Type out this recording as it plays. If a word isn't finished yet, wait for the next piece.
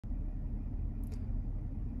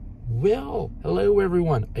Well, hello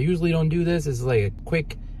everyone. I usually don't do this. This is like a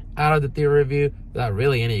quick out of the theater review without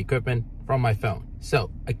really any equipment from my phone. So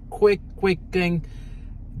a quick thing.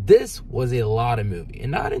 This was a lot of movie, and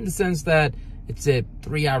not in the sense that it's a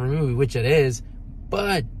 3-hour movie, which it is,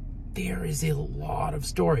 but there is a lot of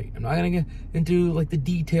story. I'm not gonna get into like the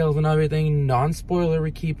details and everything, non-spoiler,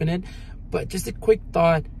 we're keeping it, but just a quick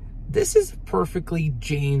thought. This is a perfectly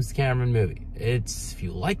James Cameron movie. It's, if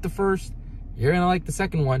you like the first, you're gonna like the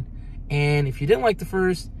second one. And if you didn't like the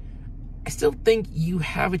first, I still think you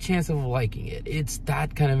have a chance of liking it. It's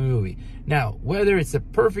that kind of movie. Now, whether it's a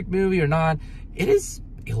perfect movie or not, it is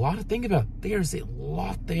a lot to think about. There's a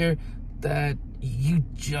lot there that you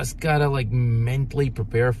just gotta like mentally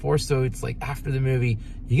prepare for. So it's like after the movie,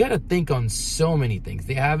 you gotta think on so many things.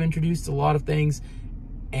 They have introduced a lot of things,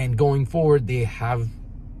 and going forward, they have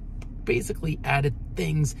basically added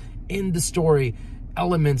things in the story,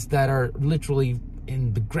 elements that are literally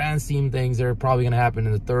in the grand scheme of things that are probably going to happen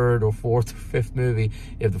in the third or fourth or fifth movie,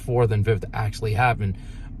 if the fourth and fifth actually happen.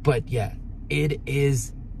 But yeah, it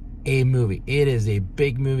is a movie. It is a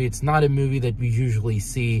big movie. It's not a movie that we usually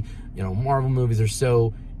see. You know, Marvel movies are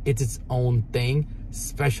so, it's its own thing.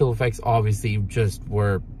 Special effects obviously just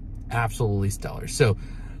were absolutely stellar. So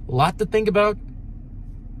a lot to think about.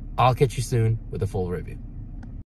 I'll catch you soon with a full review.